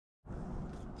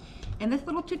In this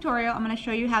little tutorial, I'm going to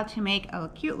show you how to make a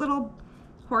cute little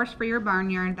horse for your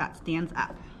barnyard that stands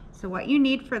up. So what you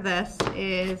need for this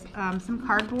is some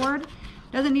cardboard.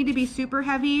 Doesn't need to be super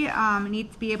heavy. It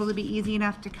needs to be able to be easy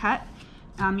enough to cut.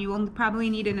 You will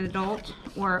probably need an adult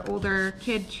or older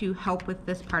kid to help with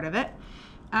this part of it.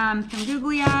 Some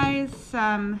googly eyes,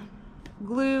 some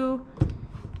glue,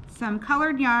 some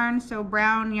colored yarn, so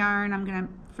brown yarn I'm gonna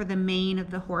for the mane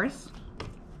of the horse.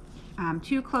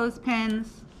 2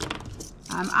 clothespins.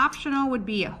 Optional would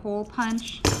be a hole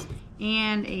punch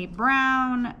and a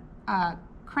brown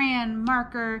crayon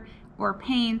marker or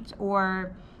paint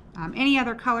or any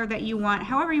other color that you want,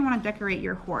 however you want to decorate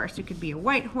your horse. It could be a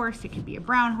white horse, it could be a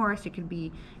brown horse, it could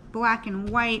be black and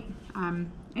white,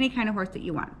 any kind of horse that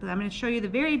you want. But I'm going to show you the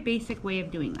very basic way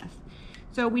of doing this.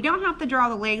 So we don't have to draw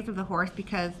the legs of the horse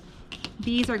because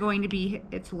these are going to be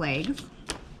its legs.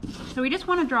 So we just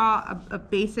want to draw a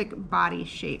basic body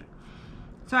shape.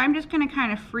 So I'm just going to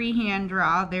kind of freehand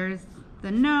draw. There's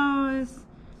the nose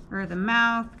or the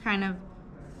mouth, kind of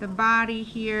the body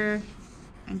here,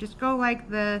 and just go like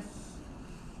this,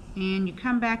 and you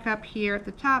come back up here at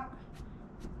the top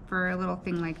for a little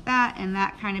thing like that, and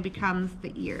that kind of becomes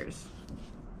the ears.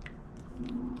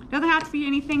 Doesn't have to be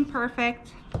anything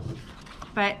perfect,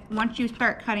 but once you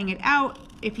start cutting it out,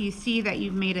 if you see that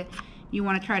you've made it, you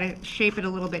want to try to shape it a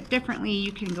little bit differently,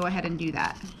 you can go ahead and do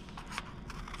that.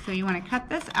 So you want to cut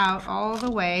this out all the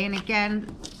way, and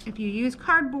again, if you use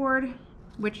cardboard,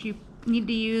 which you need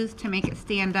to use to make it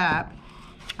stand up,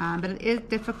 but it is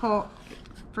difficult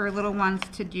for little ones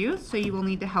to do, so you will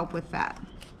need to help with that.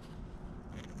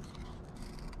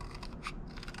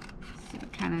 So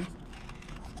kind of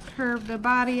curve the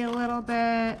body a little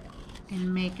bit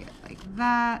and make it like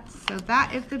that. So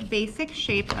that is the basic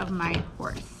shape of my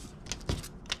horse.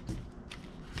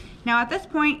 Now at this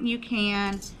point you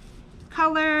can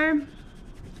color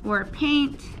or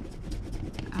paint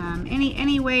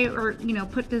any way, or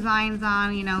put designs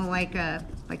on,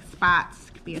 like spots.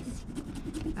 Could be a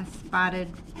spotted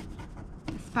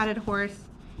horse,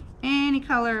 any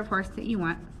color of horse that you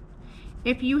want.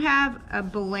 If you have a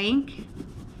blank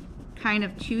kind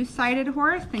of 2-sided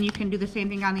horse, then you can do the same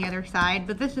thing on the other side,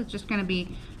 but this is just going to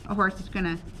be a horse that's going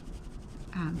to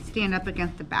stand up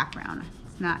against the background.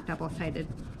 It's not double-sided.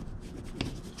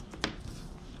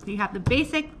 So you have the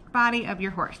basic body of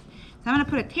your horse. So I'm going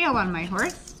to put a tail on my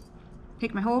horse,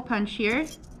 take my hole punch here,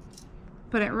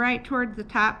 put it right towards the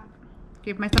top,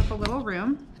 give myself a little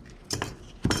room,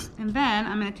 and then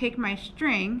I'm going to take my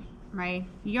string, my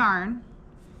yarn,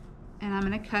 and I'm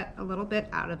going to cut a little bit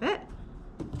out of it,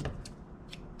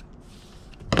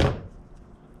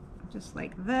 just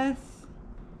like this,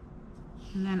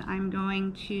 and then I'm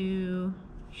going to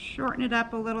shorten it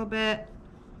up a little bit,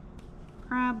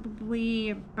 probably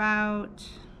about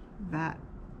that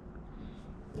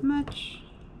much,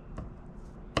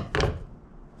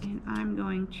 and I'm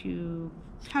going to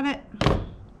cut it.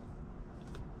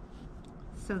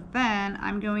 So then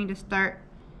I'm going to start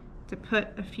to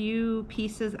put a few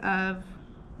pieces of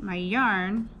my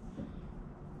yarn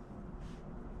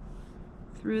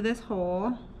through this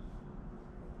hole,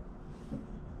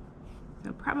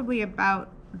 so probably about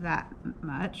that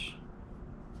much.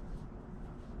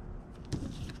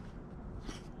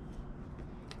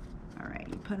 Alright,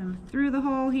 you put them through the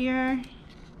hole here.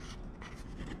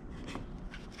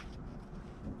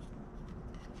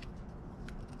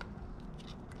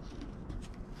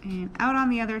 And out on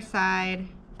the other side,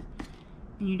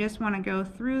 and you just want to go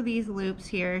through these loops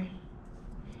here.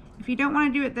 If you don't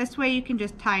want to do it this way, you can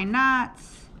just tie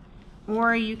knots,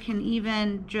 or you can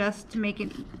even just make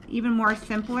it even more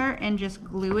simpler and just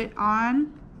glue it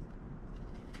on.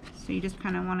 So you just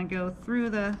kind of want to go through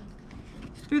the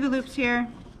loops here.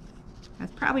 I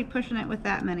was probably pushing it with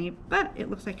that many, but it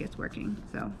looks like it's working.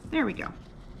 So there we go.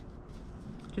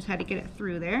 Just had to get it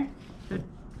through there. So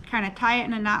kind of tie it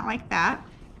in a knot like that.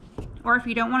 Or if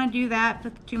you don't want to do that,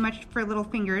 that's too much for little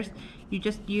fingers, you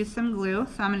just use some glue.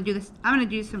 So I'm going to do this. I'm going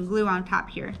to do some glue on top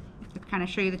here to kind of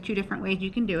show you the 2 different ways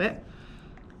you can do it.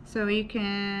 So you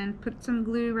can put some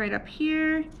glue right up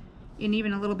here, and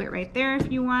even a little bit right there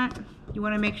if you want. You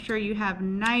want to make sure you have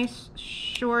nice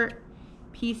short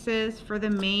pieces for the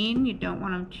mane. You don't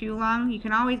want them too long. You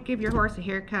can always give your horse a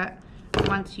haircut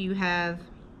once you have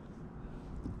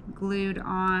glued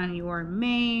on your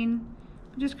mane.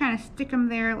 Just kind of stick them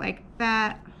there like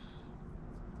that.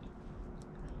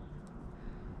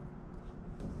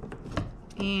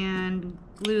 And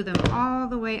glue them all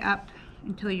the way up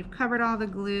until you've covered all the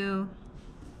glue.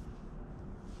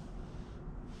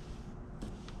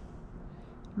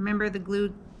 Remember, the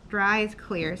glue dries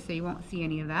clear, so you won't see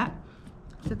any of that.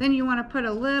 So then you want to put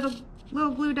a little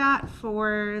little glue dot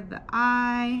for the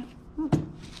eye. Ooh,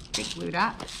 big glue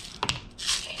dot.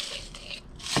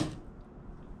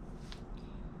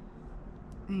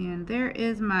 And there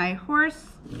is my horse.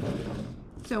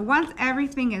 So once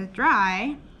everything is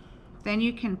dry, then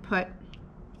you can put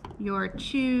your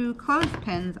 2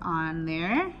 clothespins on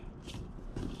there,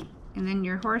 and then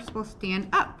your horse will stand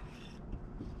up.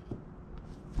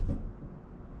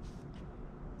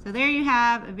 So there you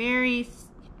have a very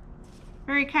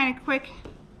kind of quick,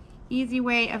 easy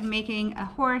way of making a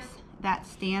horse that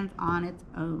stands on its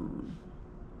own.